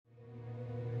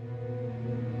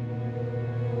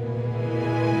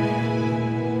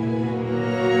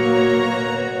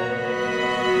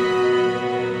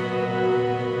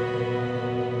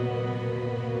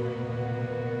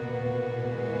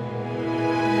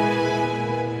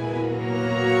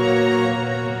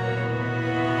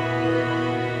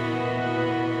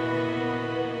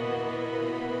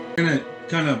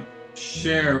kind of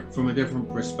share from a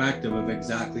different perspective of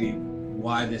exactly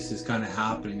why this is kind of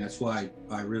happening. That's why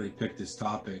I really picked this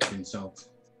topic. And so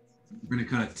we're going to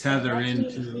kind of tether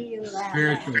into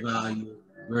spiritual value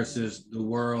versus the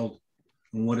world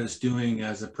and what it's doing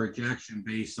as a projection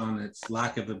based on its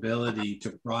lack of ability to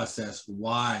process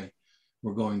why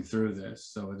we're going through this.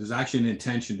 So there's actually an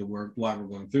intention to work why we're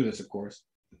going through this, of course.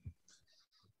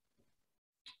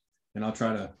 And I'll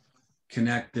try to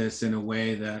connect this in a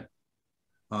way that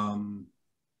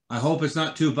I hope it's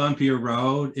not too bumpy a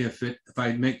road. If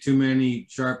I make too many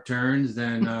sharp turns,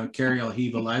 then Carrie, I'll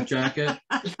heave a life jacket.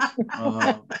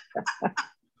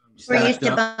 We're used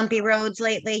to bumpy roads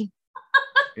lately.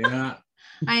 Yeah.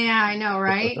 I know,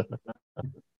 right?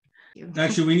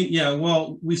 Actually,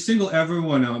 we single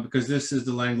everyone out because this is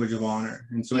the language of honor.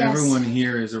 And so Yes. Everyone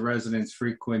here is a resonance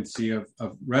frequency of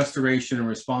restoration and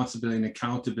responsibility and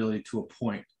accountability to a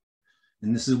point.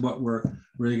 And this is what we're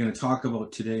really going to talk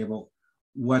about today, about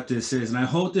what this is. And I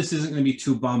hope this isn't going to be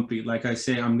too bumpy. Like I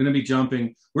say, I'm going to be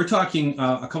jumping. We're talking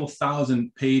a couple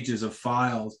thousand pages of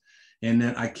files, and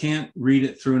then I can't read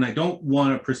it through. And I don't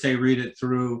want to per se read it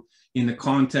through in the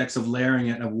context of layering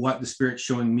it, of what the Spirit's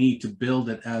showing me to build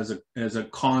it as a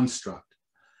construct.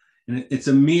 And it's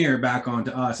a mirror back onto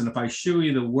us. And if I show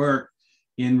you the work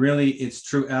in really its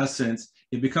true essence,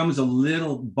 it becomes a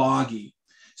little boggy.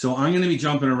 So I'm going to be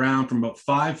jumping around from about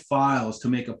 5 files to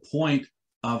make a point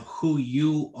of who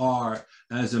you are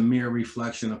as a mere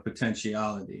reflection of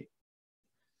potentiality.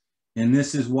 And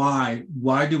this is why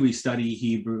do we study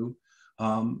Hebrew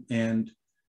and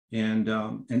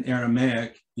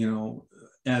Aramaic,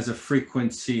 as a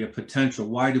frequency of potential?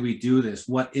 Why do we do this?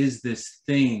 What is this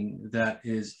thing that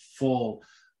is full?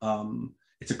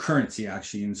 It's a currency,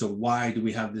 actually. And so why do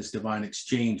we have this divine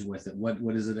exchange with it?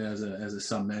 What is it as a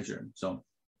sum measure? So,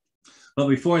 but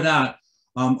before that,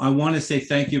 I want to say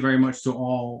thank you very much to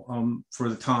all for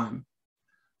the time.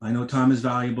 I know time is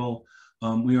valuable.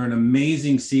 We are in an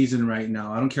amazing season right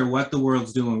now. I don't care what the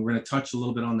world's doing. We're going to touch a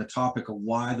little bit on the topic of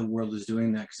why the world is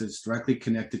doing that, because it's directly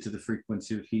connected to the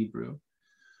frequency of Hebrew.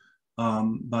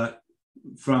 But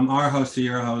from our house to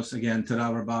your house, again,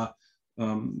 Toda Rabah,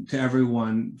 to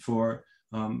everyone for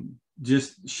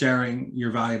just sharing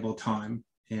your valuable time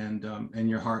and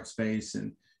your heart space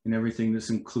and everything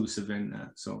that's inclusive in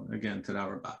that. So again, Toda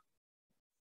Rabah.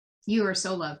 You are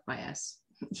so loved by us.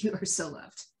 You are so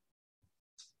loved.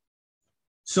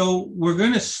 So we're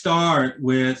going to start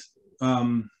with,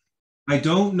 I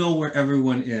don't know where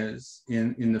everyone is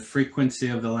in the frequency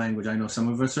of the language. I know some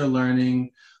of us are learning.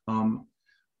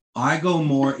 I go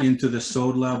more into the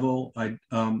soul level.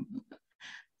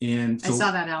 And so I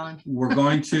saw that, Alan. We're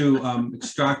going to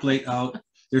extrapolate out.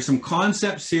 There's some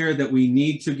concepts here that we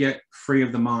need to get free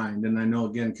of the mind. And I know,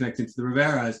 again, connected to the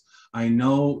Riveras, I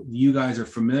know you guys are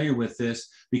familiar with this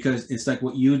because it's like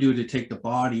what you do to take the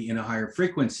body in a higher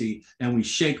frequency, and we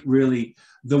shake really,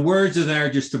 the words are there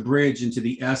just to bridge into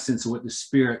the essence of what the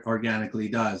Spirit organically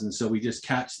does. And so we just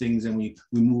catch things and we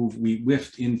move, we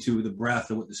whiff into the breath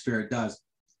of what the Spirit does.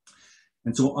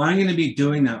 And so I'm going to be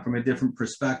doing that from a different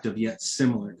perspective, yet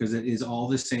similar, because it is all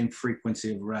the same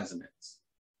frequency of resonance,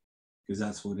 because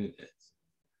that's what it is.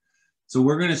 So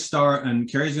we're going to start, and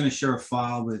Carrie's going to share a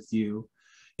file with you.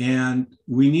 And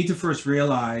we need to first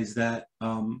realize that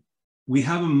we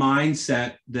have a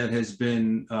mindset that has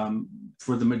been,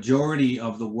 for the majority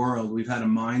of the world, we've had a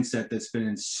mindset that's been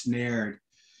ensnared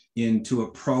into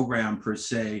a program, per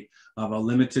se, of a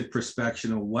limited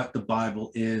perspective of what the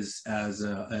Bible is as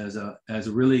a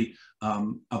really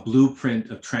a blueprint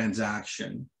of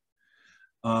transaction.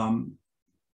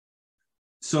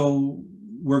 So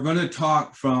we're going to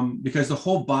talk because the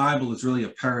whole Bible is really a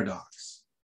paradox.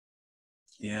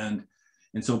 And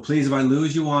so please, if I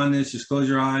lose you on this, just close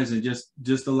your eyes and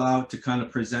just allow it to kind of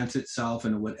present itself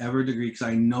in whatever degree, because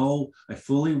I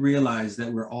fully realize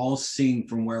that we're all seeing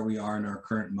from where we are in our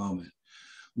current moment.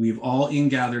 We've all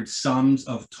ingathered sums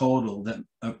of total that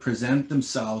present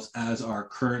themselves as our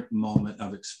current moment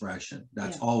of expression.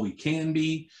 That's all we can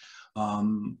be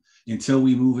until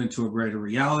we move into a greater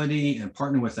reality and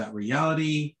partner with that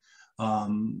reality.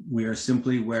 We are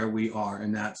simply where we are,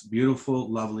 and that's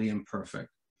beautiful, lovely, and perfect.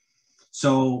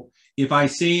 So if I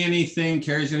say anything,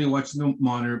 Carrie's going to be watching the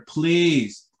monitor.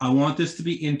 Please, I want this to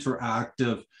be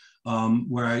interactive,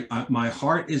 where my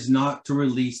heart is not to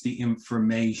release the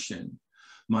information.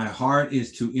 My heart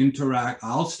is to interact.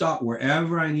 I'll stop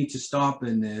wherever I need to stop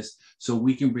in this so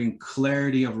we can bring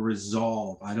clarity of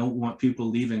resolve. I don't want people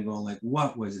leaving going like,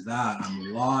 what was that?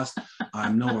 I'm lost.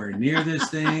 I'm nowhere near this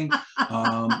thing,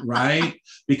 right?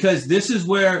 Because this is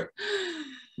where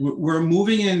we're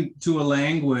moving into a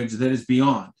language that is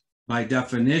beyond. by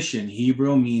definition,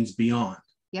 Hebrew means beyond.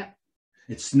 Yep.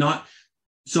 It's not,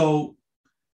 so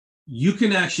you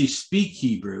can actually speak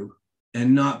Hebrew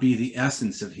and not be the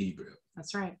essence of Hebrew.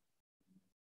 That's right.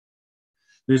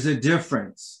 There's a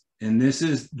difference. And this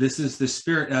is the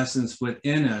spirit essence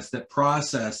within us that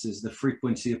processes the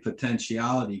frequency of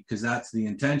potentiality, because that's the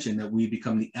intention, that we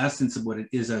become the essence of what it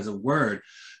is as a word,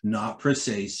 not per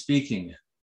se speaking it.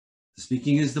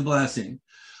 Speaking is the blessing,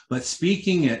 but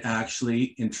speaking it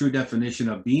actually, in true definition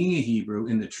of being a Hebrew,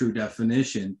 in the true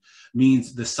definition,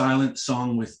 means the silent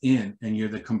song within, and you're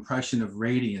the compression of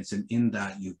radiance, and in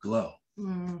that you glow.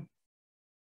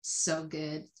 So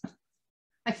good.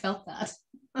 I felt that.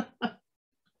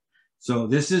 So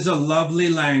this is a lovely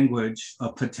language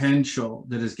of potential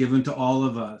that is given to all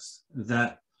of us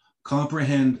that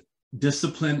comprehend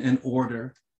discipline and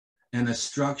order and a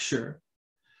structure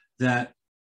that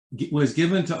was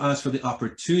given to us for the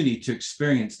opportunity to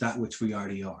experience that which we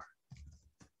already are.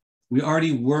 We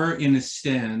already were in a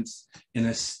stance, in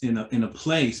a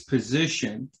place,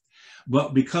 position,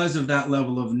 but because of that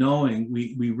level of knowing,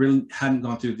 we really hadn't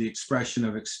gone through the expression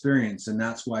of experience. And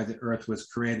that's why the earth was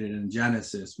created in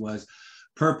Genesis, was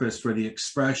purpose for the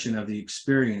expression of the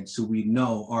experience, so we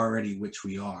know already which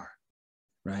we are,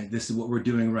 right? This is what we're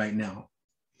doing right now.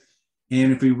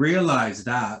 And if we realize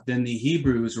that, then the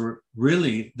Hebrews were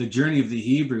really, the journey of the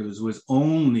Hebrews was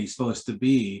only supposed to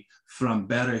be from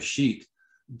Bereshit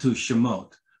to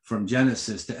Shemot, from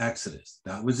Genesis to Exodus.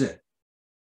 That was it.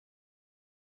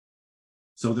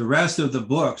 So the rest of the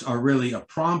books are really a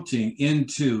prompting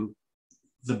into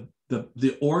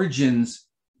the origins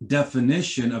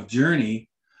definition of journey,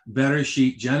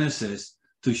 Bereshit, Genesis,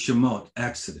 to Shemot,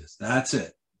 Exodus. That's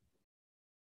it.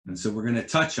 And so we're going to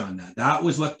touch on that. That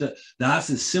was what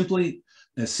that's as simply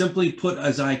put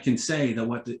as I can say, that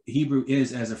what the Hebrew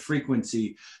is as a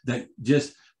frequency that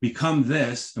just become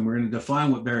this, and we're going to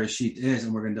define what Bereshit is,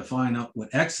 and we're going to define out what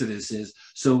Exodus is,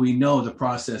 so we know the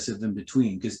process of in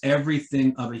between, because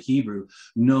everything of a Hebrew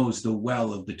knows the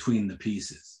well of between the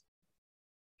pieces.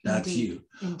 That's Indeed. You.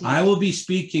 Indeed. I will be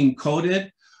speaking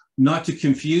coded, not to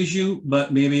confuse you,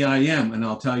 but maybe I am, and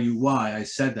I'll tell you why I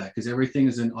said that, because everything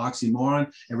is an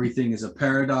oxymoron, everything is a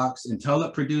paradox. Until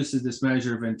it produces this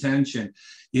measure of intention,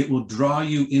 it will draw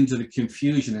you into the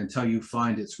confusion until you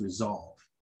find its resolve.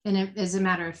 And as a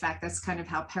matter of fact, that's kind of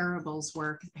how parables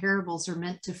work. Parables are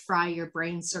meant to fry your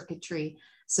brain circuitry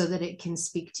so that it can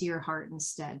speak to your heart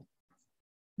instead.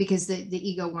 Because the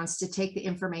ego wants to take the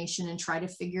information and try to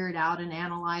figure it out and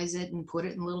analyze it and put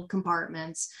it in little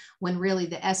compartments, when really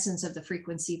the essence of the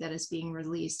frequency that is being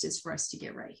released is for us to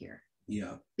get right here.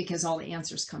 Yeah. Because all the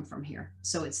answers come from here.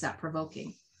 So it's that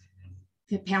provoking.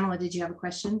 Pamela, did you have a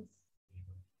question?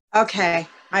 Okay,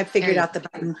 I figured out the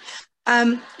button.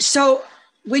 So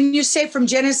when you say from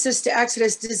Genesis to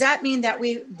Exodus, does that mean that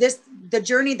the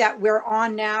journey that we're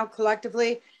on now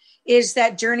collectively is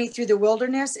that journey through the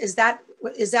wilderness? Is that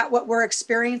what we're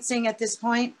experiencing at this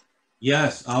point?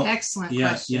 Yes. Excellent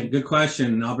question. Yeah, good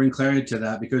question. And I'll bring clarity to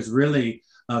that, because really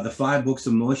the 5 books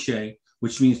of Moshe,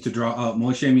 which means to draw out,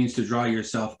 Moshe means to draw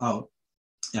yourself out,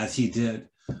 as he did.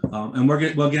 And we'll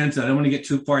get into that. I don't want to get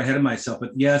too far ahead of myself,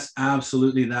 but yes,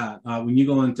 absolutely that. When you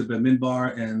go into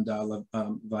Bamidbar and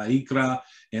Vayikra,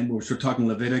 and we're talking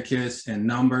Leviticus and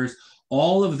Numbers,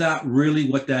 all of that, really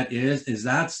what that is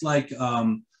that's like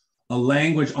a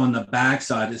language on the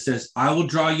backside. It says, I will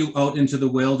draw you out into the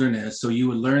wilderness so you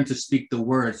would learn to speak the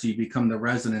word, so you become the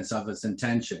resonance of its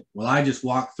intention. Well, I just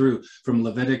walked through from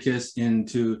Leviticus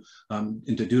into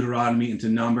Deuteronomy, into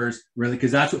Numbers, really,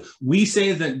 because that's what we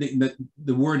say, that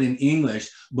the word in English,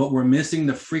 but we're missing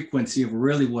the frequency of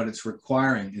really what it's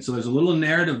requiring. And so there's a little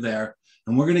narrative there,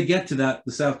 and we're going to get to that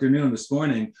this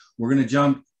morning. We're going to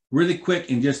jump really quick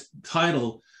and just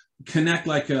connect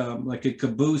like a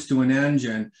caboose to an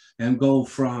engine and go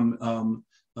from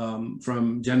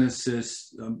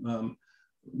Genesis,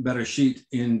 Bereshit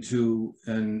into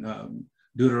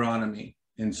Deuteronomy.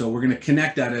 And so we're going to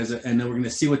connect that and then we're going to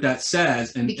see what that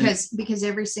says. And because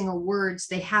every single words,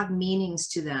 they have meanings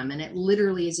to them, and it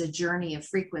literally is a journey of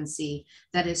frequency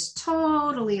that is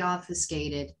totally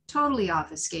obfuscated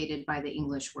by the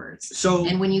English words. So,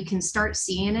 and when you can start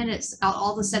seeing it, it's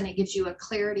all of a sudden it gives you a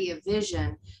clarity of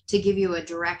vision to give you a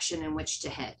direction in which to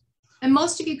head. And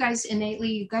most of you guys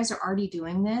innately, you guys are already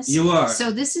doing this. You are.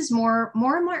 So this is more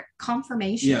and more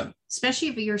confirmation, yeah. Especially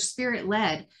if you're spirit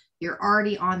led. You're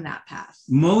already on that path.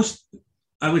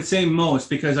 I would say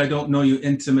most, because I don't know you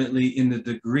intimately in the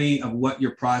degree of what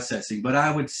you're processing, but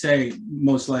I would say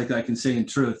most likely I can say in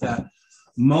truth that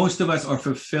most of us are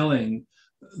fulfilling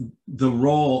the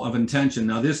role of intention.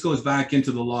 Now, this goes back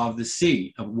into the law of the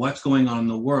sea, of what's going on in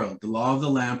the world. The law of the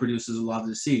land produces the law of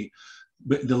the sea.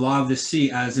 But the law of the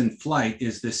sea, as in flight,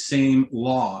 is the same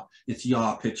law. It's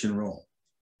yaw, pitch, and roll.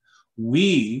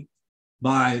 We,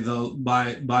 by the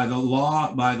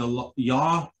law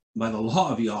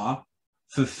of yaw,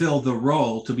 fulfill the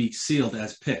role to be sealed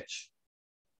as pitch.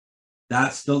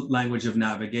 That's the language of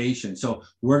navigation. So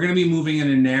we're going to be moving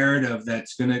in a narrative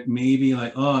that's going to maybe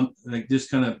like, oh, like just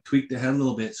kind of tweak the head a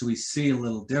little bit so we see a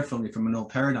little differently from an old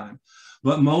paradigm.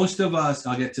 But most of us,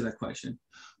 I'll get to that question.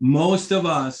 Most of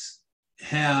us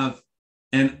have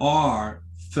and are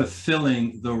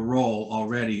fulfilling the role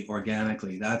already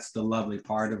organically. That's the lovely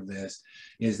part of this,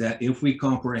 is that if we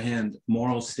comprehend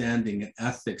moral standing and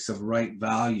ethics of right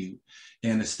value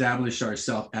and establish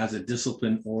ourselves as a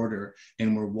disciplined order,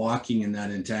 and we're walking in that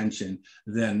intention,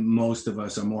 then most of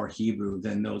us are more Hebrew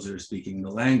than those that are speaking the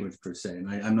language per se. And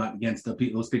I'm not against the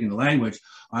people speaking the language.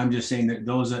 I'm just saying that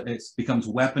it becomes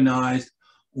weaponized,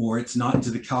 or it's not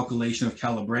into the calculation of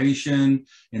calibration,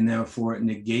 and therefore it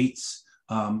negates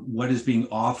what is being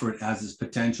offered as its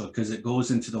potential, because it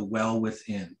goes into the well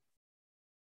within.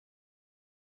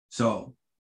 So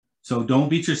don't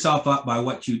beat yourself up by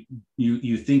what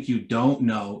you think you don't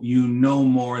know. You know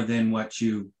more than what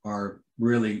you are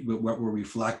really, what we're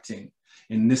reflecting.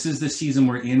 And this is the season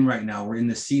we're in right now. We're in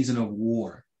the season of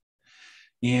war.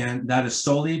 And that is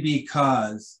solely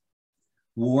because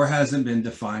war hasn't been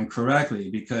defined correctly,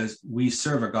 because we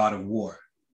serve a God of war.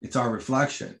 It's our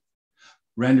reflection.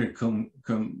 Rendered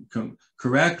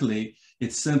correctly,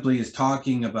 it simply is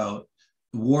talking about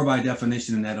war by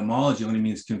definition and etymology only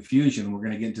means confusion. We're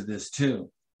going to get into this too.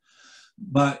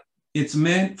 But it's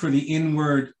meant for the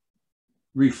inward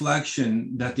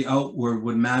reflection that the outward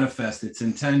would manifest its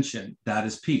intention. That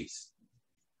is peace.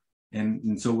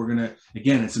 And so we're going to,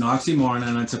 again, it's an oxymoron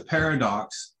and it's a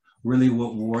paradox, really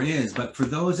what war is. But for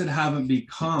those that haven't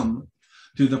become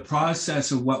through the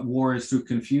process of what war is through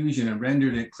confusion and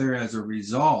rendered it clear as a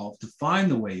resolve to find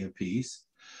the way of peace,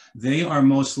 they are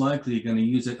most likely going to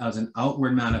use it as an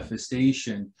outward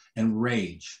manifestation and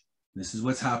rage. This is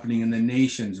what's happening in the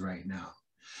nations right now.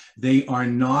 They are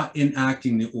not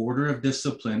enacting the order of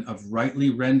discipline of rightly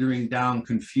rendering down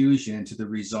confusion into the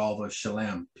resolve of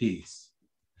shalom, peace.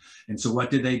 And so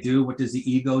what did they do? What does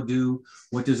the ego do?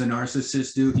 What does a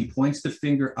narcissist do? He points the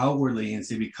finger outwardly and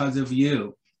say, because of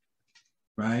you,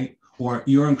 right? Or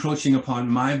you're encroaching upon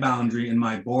my boundary and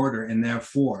my border, and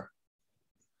therefore,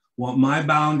 well, my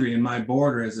boundary and my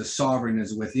border as a sovereign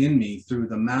is within me through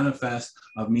the manifest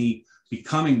of me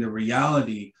becoming the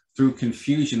reality. Through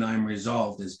confusion, I'm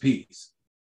resolved as peace.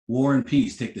 War and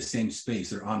peace take the same space.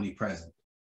 They're omnipresent.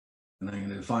 And I'm going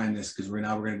to define this because we're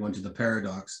going to go into the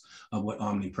paradox of what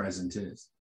omnipresent is.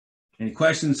 Any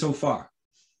questions so far?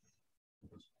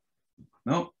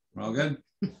 No? We're all good?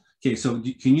 Okay, so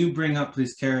can you bring up,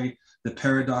 please, Carrie, the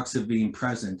paradox of being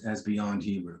present as beyond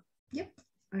Hebrew? Yep,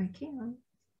 I can.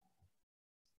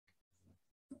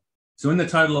 So in the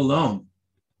title alone,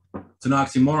 it's an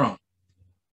oxymoron.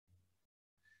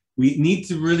 We need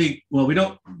to really,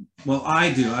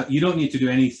 I do. You don't need to do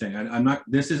anything. I'm not,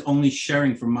 this is only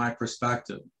sharing from my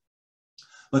perspective.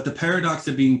 But the paradox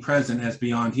of being present as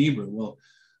beyond Hebrew, well,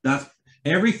 that's,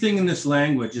 everything in this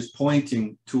language is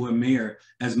pointing to a mirror,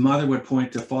 as mother would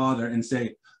point to father and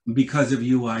say, because of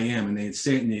you, I am. And they'd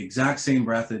say it in the exact same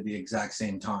breath at the exact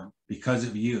same time. Because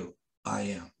of you, I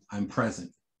am. I'm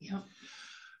present. Yeah.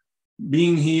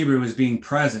 Being Hebrew is being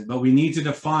present, but we need to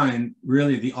define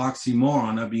really the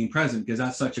oxymoron of being present, because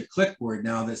that's such a click word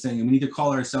now that's saying we need to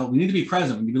call ourselves, we need to be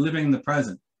present, we need to be living in the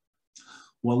present.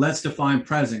 Well, let's define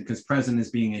present, because present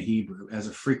is being a Hebrew as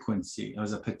a frequency,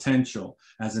 as a potential,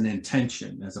 as an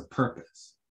intention, as a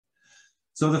purpose.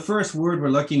 So the first word we're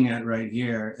looking at right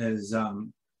here is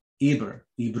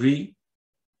Ibri,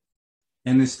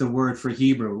 and it's the word for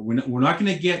Hebrew. We're not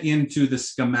going to get into the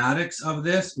schematics of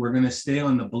this. We're going to stay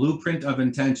on the blueprint of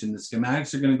intention. The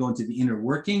schematics are going to go into the inner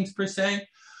workings, per se,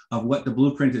 of what the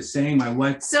blueprint is saying. My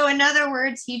wife. So in other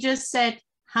words, he just said,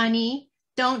 honey,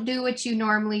 don't do what you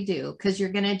normally do, because you're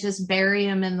going to just bury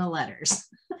him in the letters.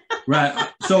 Right.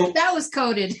 So that was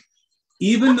coded.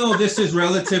 Even though this is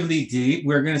relatively deep,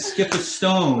 we're going to skip a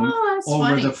stone over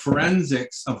funny. The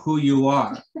forensics of who you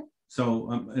are.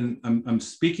 So I'm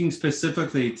speaking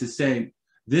specifically to say,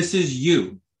 this is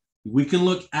you. We can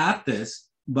look at this,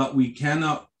 but we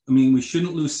cannot, we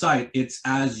shouldn't lose sight. It's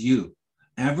as you.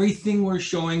 Everything we're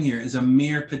showing here is a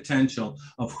mere potential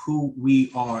of who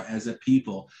we are as a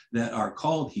people that are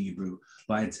called Hebrew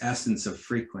by its essence of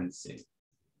frequency.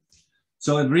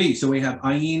 So Ibri, so we have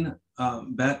Ayin,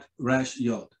 Bet, Resh,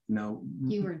 Yod. Now,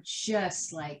 you were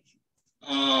just like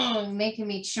Making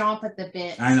me chomp at the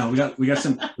bit. I know we got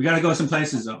to go some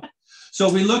places though. So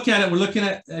we look at it. We're looking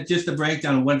at just a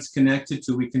breakdown of what it's connected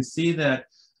to. We can see that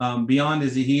beyond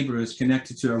is the Hebrew is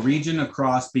connected to a region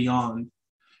across beyond,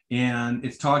 and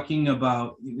it's talking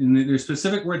about. And there's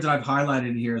specific words that I've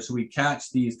highlighted here, so we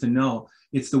catch these to know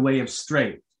it's the way of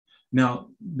straight. Now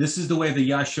this is the way of the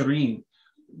Yasharim.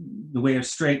 The way of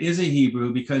straight is a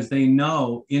Hebrew because they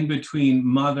know in between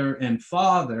mother and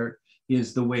father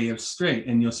is the way of straight.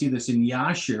 And you'll see this in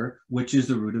Yashir, which is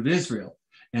the root of Israel.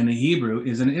 And a Hebrew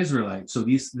is an Israelite. So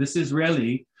this is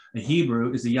really, a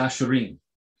Hebrew is a Yasharim,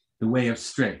 the way of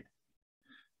straight.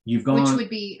 You've gone. Which would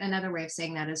be another way of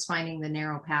saying that is finding the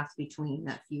narrow path between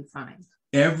that few find.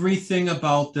 Everything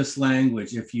about this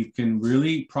language, if you can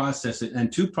really process it, and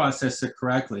to process it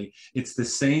correctly, it's the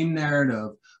same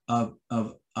narrative of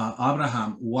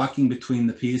Abraham walking between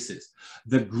the pieces.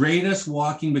 The greatest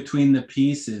walking between the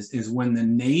pieces is when the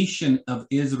nation of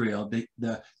Israel,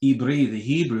 the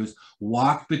Hebrews,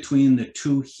 walked between the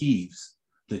two heaves,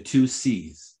 the two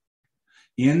seas.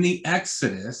 In the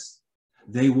Exodus,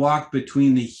 they walked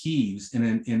between the heaves,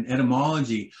 and in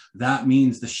etymology, that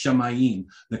means the shamayim,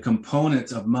 the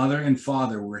components of mother and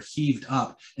father were heaved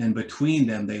up, and between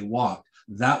them they walked.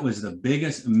 That was the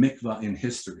biggest mikvah in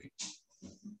history.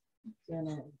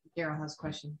 Daryl has a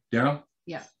question. Daryl?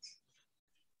 Yeah.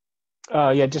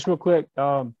 Yeah, just real quick.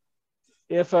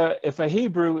 If a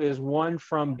Hebrew is one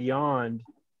from beyond,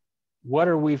 what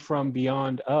are we from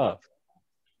beyond of?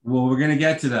 Well, we're going to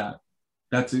get to that.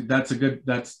 That's a good.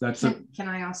 Can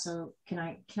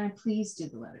I please do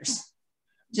the letters?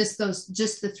 Just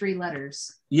the three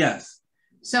letters. Yes.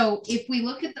 So if we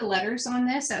look at the letters on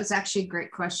this, that was actually a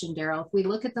great question, Daryl. If we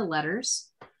look at the letters,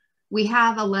 we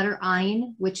have a letter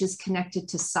Ayin, which is connected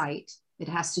to sight. It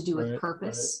has to do with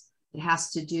purpose. Right. It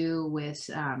has to do with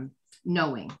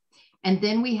knowing. And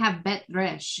then we have Bet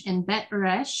Resh. And Bet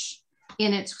Resh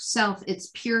in itself,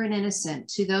 it's pure and innocent.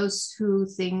 To those who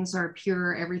things are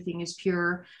pure, everything is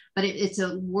pure. But it's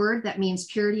a word that means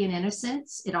purity and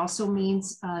innocence. It also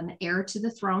means an heir to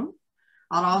the throne. It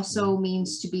also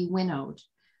means to be winnowed.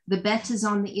 The Bet is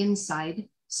on the inside.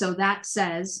 So that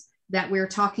says that we're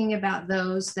talking about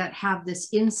those that have this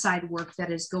inside work that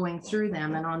is going through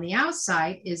them. And on the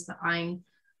outside is the Ayin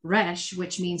Resh,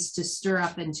 which means to stir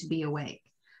up and to be awake.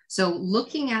 So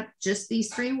looking at just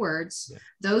these three words,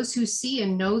 those who see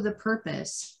and know the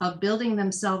purpose of building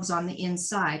themselves on the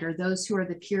inside are those who are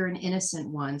the pure and innocent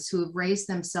ones who have raised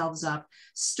themselves up,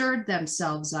 stirred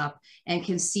themselves up, and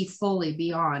can see fully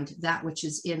beyond that which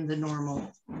is in the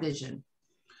normal vision.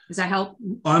 Does that help?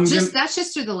 That's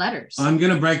just through the letters. I'm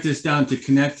going to break this down to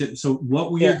connect it. So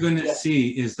what we are going to see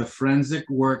is the forensic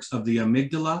works of the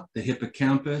amygdala, the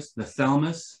hippocampus, the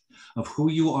thalamus, of who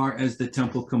you are as the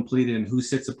temple completed and who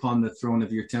sits upon the throne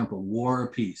of your temple, war or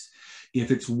peace.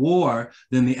 If it's war,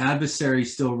 then the adversary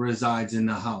still resides in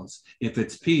the house. If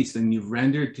it's peace, then you've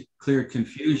rendered clear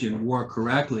confusion, war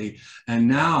correctly, and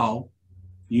now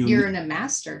you're in a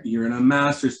master. You're in a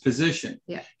master's position.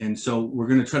 Yeah. And so we're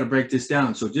going to try to break this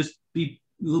down. So just be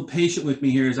a little patient with me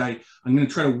here as I'm going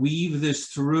to try to weave this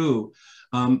through.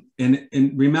 And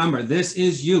remember, this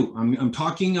is you. I'm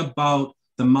talking about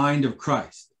the mind of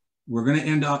Christ. We're going to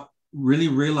end up really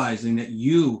realizing that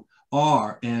you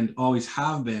are and always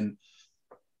have been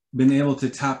able to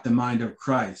tap the mind of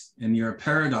Christ. And you're a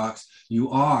paradox.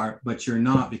 You are, but you're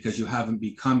not because you haven't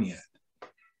become yet.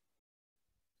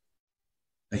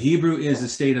 A Hebrew is a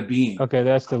state of being. Okay,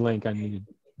 that's the link I needed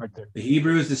right there. The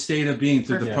Hebrew is the state of being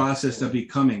through the process of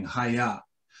becoming, Hayah.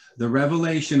 The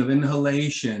revelation of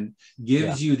inhalation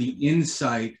gives you the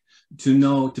insight to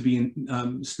know, to be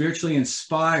spiritually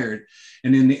inspired.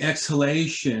 And in the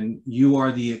exhalation, you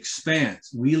are the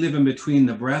expanse. We live in between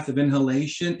the breath of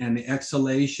inhalation and the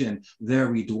exhalation. There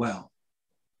we dwell.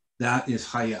 That is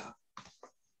Hayah.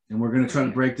 And we're going to try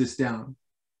to break this down.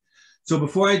 So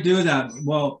before I do that,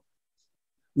 well,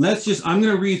 I'm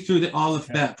going to read through the Aleph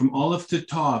Bet from Aleph to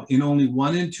Tav in only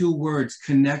 1 and 2 words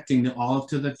connecting the Aleph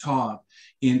to the Tav,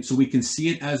 so we can see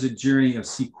it as a journey of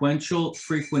sequential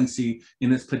frequency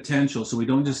in its potential, so we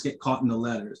don't just get caught in the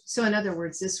letters. So in other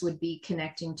words, this would be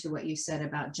connecting to what you said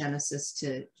about Genesis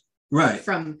to,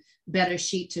 from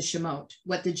Bereshit to Shemot,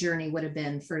 what the journey would have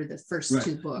been for the first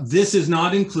 2 books. This is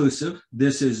not inclusive.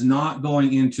 This is not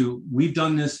going into, we've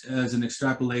done this as an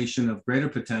extrapolation of greater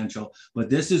potential, but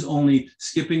this is only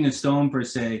skipping a stone per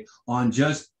se on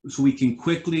just so we can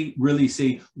quickly really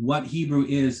see what Hebrew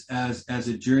is as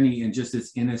a journey and just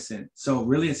its innocent. So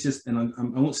really it's just, and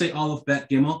I won't say Aleph Bet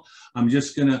Gimel. I'm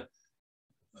just going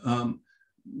to,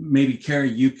 maybe Carrie,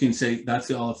 you can say that's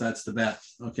the Aleph, that's the Bet.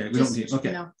 Okay, we don't need.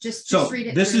 Okay, no, just so read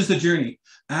it. This is the journey.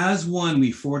 As one,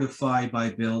 we fortify by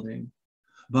building.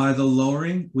 By the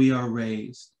lowering, we are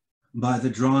raised. By the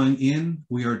drawing in,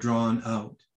 we are drawn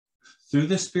out. Through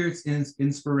the Spirit's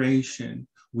inspiration,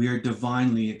 we are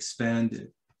divinely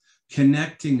expanded,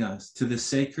 connecting us to the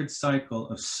sacred cycle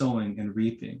of sowing and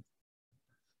reaping.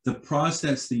 The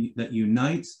process that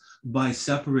unites by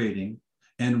separating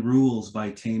and rules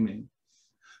by taming.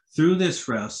 Through this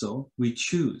wrestle, we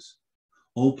choose,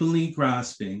 openly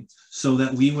grasping so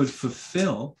that we would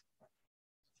fulfill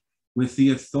with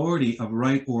the authority of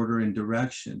right order and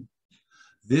direction.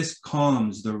 This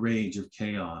calms the rage of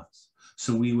chaos,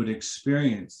 so we would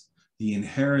experience the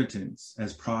inheritance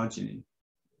as progeny.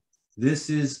 This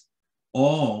is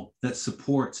all that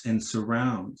supports and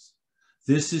surrounds.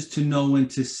 This is to know and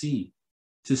to see,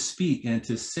 to speak and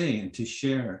to say and to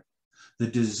share, the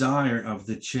desire of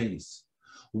the chase,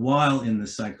 while in the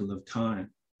cycle of time,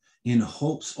 in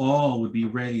hopes all would be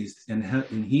raised and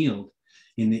healed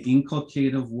in the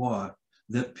inculcative what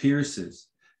that pierces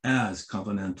as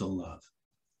covenantal love.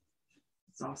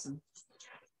 It's awesome.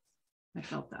 I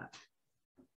felt that.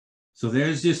 So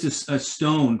there's just a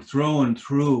stone thrown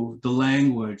through the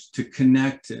language to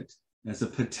connect it as a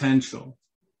potential.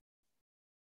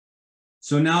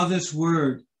 So now this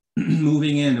word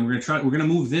moving in, and we're going to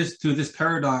move this through this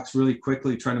paradox really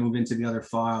quickly, try to move into the other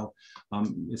file.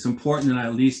 It's important that I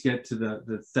at least get to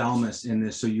the thalamus in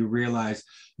this, so you realize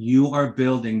you are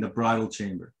building the bridal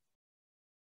chamber.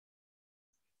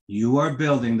 You are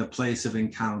building the place of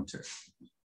encounter,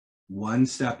 one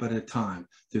step at a time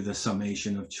through the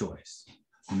summation of choice,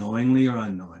 knowingly or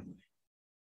unknowingly.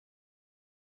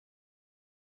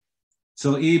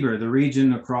 So Eber, the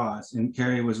region across, and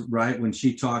Carrie was right when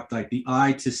she talked, like the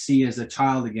eye to see as a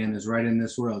child again is right in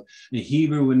this world. The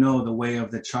Hebrew would know the way of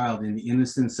the child. In the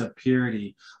innocence of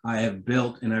purity, I have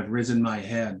built and I've risen my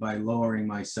head by lowering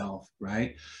myself,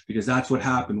 right? Because that's what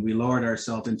happened. We lowered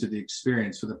ourselves into the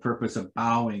experience for the purpose of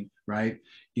bowing, right?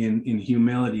 In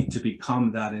humility to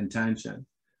become that intention.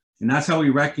 And that's how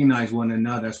we recognize one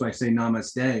another. That's why I say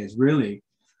namaste is really,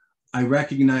 I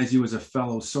recognize you as a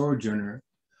fellow sojourner.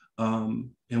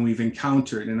 And we've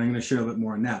encountered, and I'm going to share a bit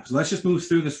more on that. So let's just move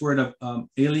through this word of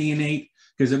alienate,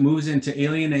 because it moves into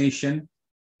alienation.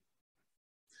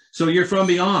 So you're from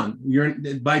beyond. You're,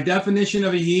 by definition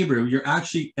of a Hebrew, you're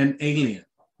actually an alien.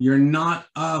 You're not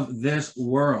of this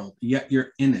world, yet you're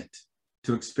in it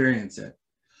to experience it.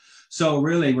 So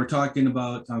really, we're talking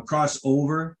about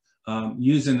crossover,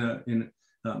 using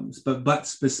but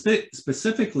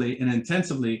specifically and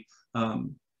intensively,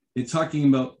 it's talking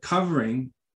about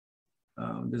covering.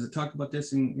 Does it talk about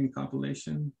this in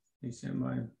compilation?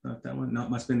 Not that one. No, it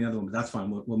must be in the other one, but that's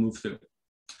fine. We'll move through.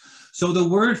 So the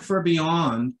word for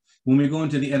beyond, when we go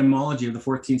into the etymology of the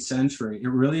 14th century, it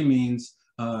really means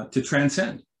to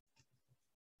transcend.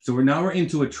 So we're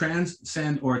into a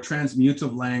transcend or a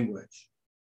transmutive language.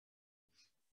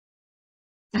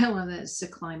 I love that. It's to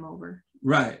climb over.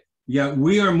 Right. Yeah,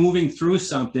 we are moving through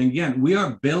something. Again, we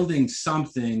are building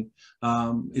something.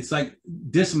 It's like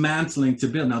dismantling to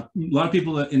build. Now, a lot of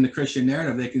people in the Christian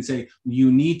narrative, they can say,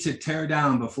 you need to tear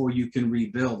down before you can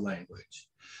rebuild language.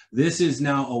 This is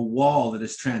now a wall that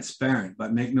is transparent,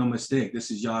 but make no mistake,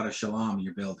 this is Yada Shalom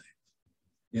you're building.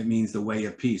 It means the way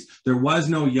of peace. There was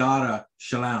no Yada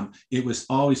Shalom. It was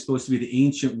always supposed to be the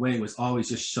ancient way, was always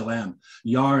just Shalom.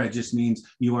 Yara just means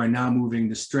you are now moving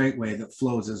the straight way that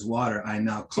flows as water. I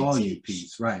now call you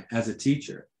peace, right? As a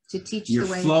teacher. To teach you're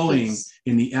the way flowing of peace.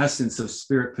 In the essence of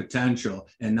spirit potential,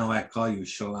 and now I call you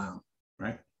Shalom,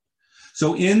 right?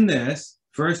 So in this,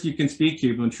 first you can speak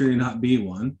Hebrew and truly not be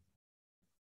one.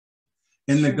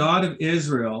 And the God of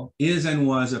Israel is and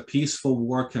was a peaceful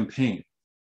war campaign.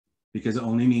 Because it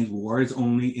only means war is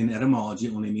only in etymology,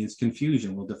 it only means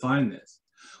confusion. We'll define this.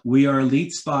 We are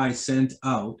elite spies sent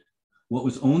out what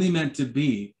was only meant to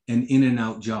be an in and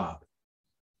out job,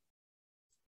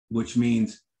 which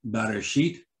means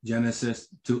Bereshit, Genesis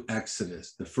to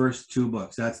Exodus, the first two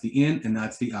books. That's the in and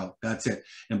that's the out. That's it.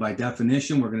 And by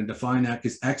definition, we're going to define that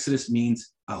because Exodus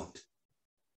means out.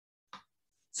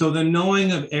 So the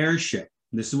knowing of heirship,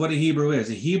 this is what a Hebrew is.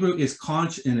 A Hebrew is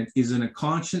in a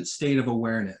conscious state of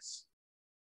awareness.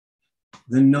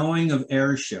 The knowing of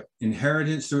heirship,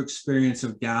 inheritance through experience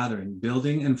of gathering,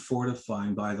 building and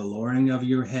fortifying by the lowering of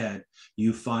your head,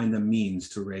 you find the means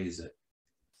to raise it.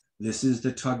 This is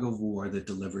the tug of war that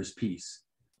delivers peace.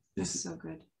 That's so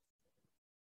good.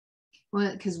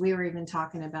 Well, because we were even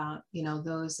talking about,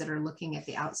 those that are looking at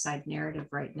the outside narrative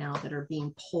right now that are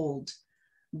being pulled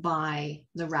by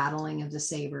the rattling of the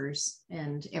sabers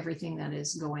and everything that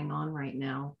is going on right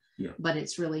now. Yeah. but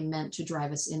it's really meant to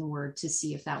drive us inward to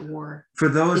see if that war For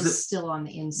those is still on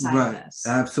the inside right, of us.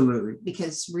 absolutely.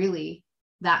 Because really,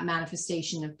 that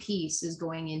manifestation of peace is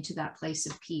going into that place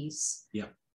of peace Yeah.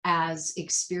 as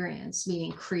experience,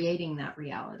 meaning creating that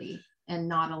reality and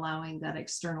not allowing that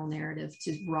external narrative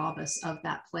to rob us of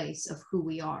that place of who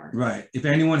we are. Right. If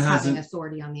anyone Having hasn't,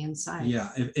 authority on the inside. yeah,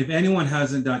 if anyone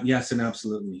hasn't done, yes, and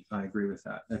absolutely, I agree with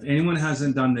that. If anyone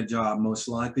hasn't done the job, most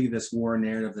likely this war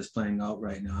narrative that's playing out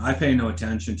right now, I pay no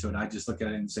attention to it. I just look at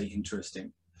it and say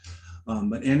interesting.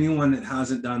 But anyone that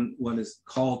hasn't done what is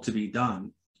called to be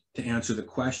done to answer the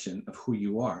question of who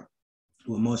you are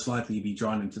will most likely be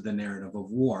drawn into the narrative of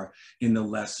war in the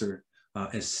lesser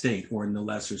estate or in the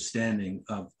lesser standing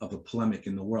of a polemic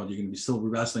in the world. You're going to be still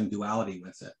wrestling duality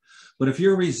with it. But if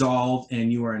you're resolved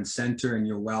and you are in center and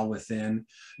you're well within,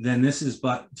 then this is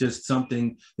but just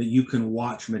something that you can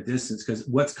watch from a distance, because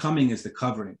what's coming is the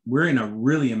covering. We're in a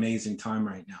really amazing time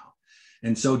right now.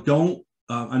 And so don't,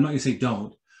 I'm not going to say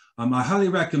don't, I highly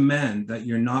recommend that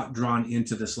you're not drawn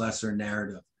into this lesser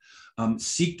narrative.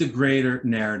 Seek the greater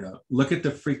narrative, look at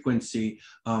the frequency,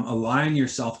 align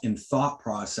yourself in thought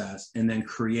process, and then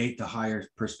create the higher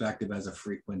perspective as a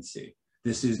frequency.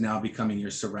 This is now becoming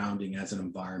your surrounding as an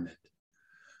environment.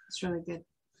 It's really good.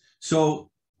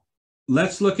 So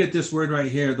let's look at this word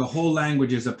right here. The whole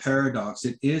language is a paradox.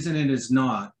 It is and it is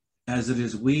not, as it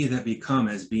is we that become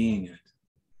as being it.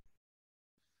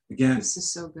 Again, This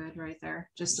is so good right there.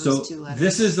 Just those two letters.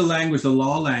 This is the language, the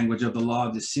law language of the law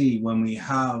of the sea. When we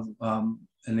have,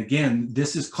 and again,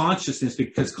 this is consciousness,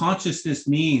 because consciousness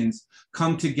means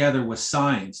come together with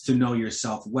science to know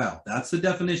yourself well. That's the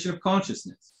definition of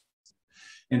consciousness.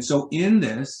 And so in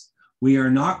this, we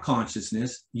are not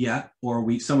consciousness yet, or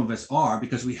some of us are,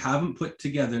 because we haven't put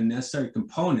together necessary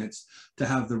components to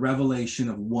have the revelation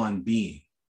of one being.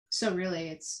 So really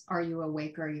it's, are you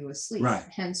awake or are you asleep? Right.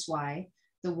 Hence why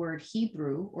the word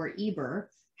Hebrew or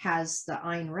Eber has the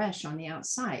Ein Resh on the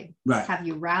outside. Right. Have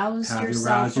you roused Have yourself you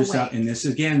roused yourself? awake? And this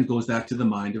again goes back to the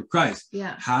mind of Christ.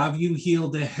 Yeah. Have you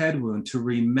healed the head wound to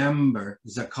remember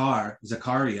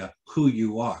Zechariah, who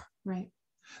you are? Right.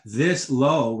 This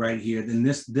low right here, then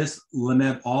this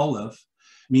Lamed Aleph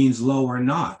means low or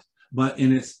not. But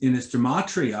in its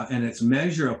gematria and its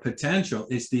measure of potential,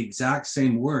 it's the exact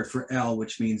same word for El,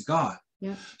 which means God.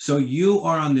 Yeah. So you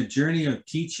are on the journey of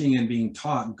teaching and being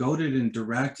taught, goaded and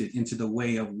directed into the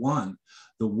way of one.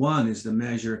 The one is the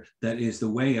measure that is the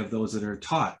way of those that are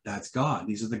taught. That's God.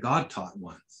 These are the God-taught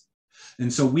ones.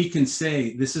 And so we can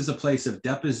say this is a place of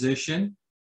deposition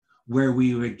where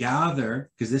we would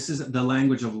gather, because this is the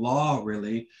language of law,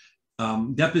 really.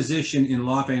 Deposition in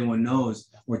law, if anyone knows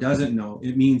or doesn't know,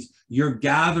 it means you're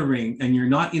gathering and you're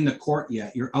not in the court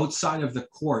yet. You're outside of the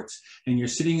courts and you're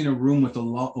sitting in a room with a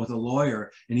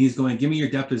lawyer, and he's going, give me your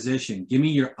deposition. Give me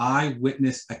your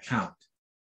eyewitness account.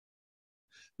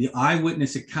 The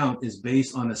eyewitness account is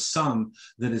based on a sum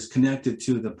that is connected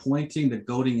to the pointing, the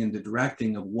goading, and the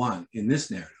directing of one in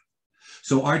this narrative.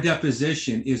 So our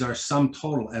deposition is our sum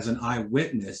total as an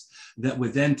eyewitness that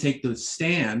would then take the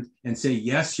stand and say,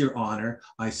 yes, Your Honor,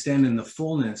 I stand in the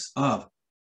fullness of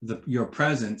your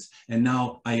presence, and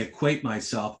now I equate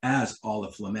myself as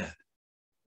Aleph Lamed.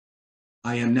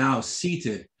 I am now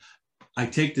seated. I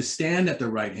take the stand at the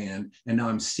right hand, and now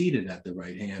I'm seated at the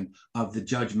right hand of the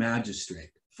judge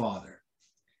magistrate, Father.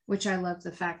 Which I love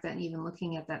the fact that even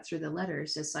looking at that through the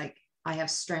letters, it's like, I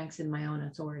have strength in my own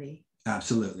authority.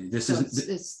 Absolutely.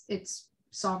 It's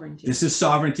sovereignty. This is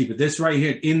sovereignty, but this right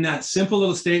here, in that simple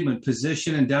little statement,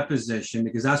 position and deposition,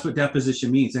 because that's what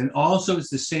deposition means. And also it's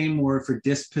the same word for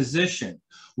disposition,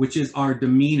 which is our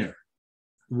demeanor.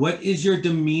 What is your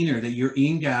demeanor that you're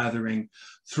gathering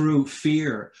through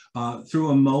fear,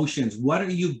 through emotions? What are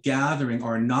you gathering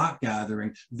or not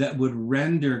gathering that would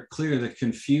render clear the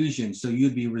confusion so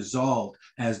you'd be resolved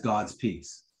as God's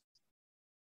peace?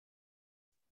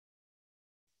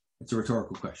 It's a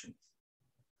rhetorical question.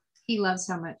 He loves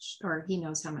how much, or he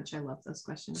knows how much I love those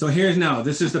questions. So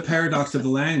this is the paradox of the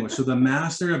language. So the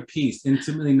master of peace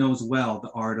intimately knows well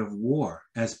the art of war,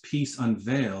 as peace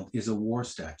unveiled is a war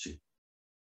statute.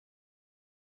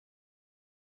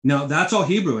 Now that's all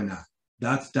Hebrew in that.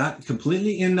 That's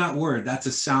completely in that word. That's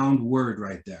a sound word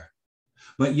right there.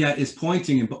 But yet it's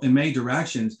pointing in many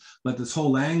directions. But this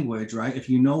whole language, right? If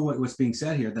you know what's being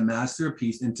said here, the master of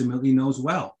peace intimately knows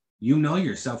well. You know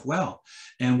yourself well.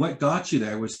 And what got you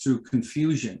there was through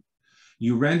confusion.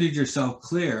 You rendered yourself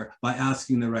clear by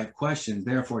asking the right questions,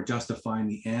 therefore justifying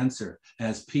the answer.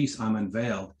 As peace, I'm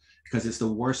unveiled, because it's the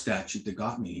war statute that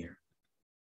got me here.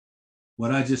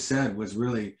 What I just said was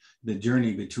really the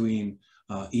journey between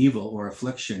evil or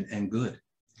affliction and good.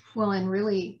 Well, and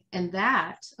really, and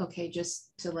that, okay,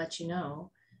 just to let you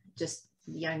know, just,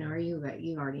 yeah, I know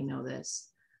you already know this,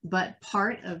 but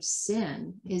part of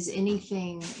sin is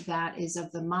anything that is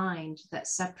of the mind that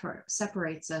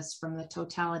separates us from the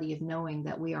totality of knowing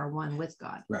that we are one with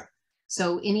God. Right.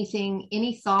 So anything,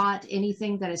 any thought,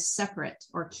 anything that is separate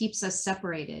or keeps us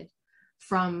separated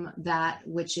from that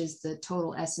which is the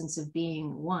total essence of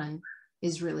being one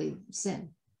is really sin.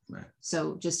 Right.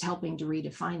 So just helping to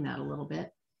redefine that a little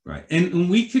bit. Right. And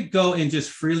we could go and just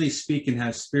freely speak and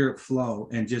have spirit flow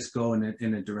and just go in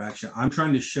a direction. I'm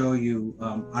trying to show you,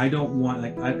 I don't want,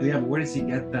 like, yeah, but where does he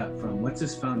get that from? What's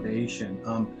his foundation?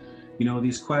 You know,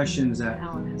 these questions that,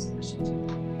 Alan has a question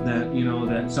too. that, you know,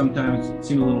 that sometimes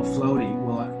seem a little floaty.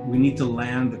 Well, we need to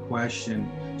land the question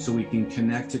so we can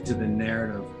connect it to the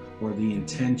narrative or the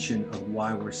intention of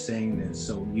why we're saying this.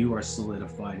 So you are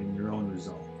solidified in your own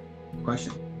result.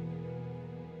 Question.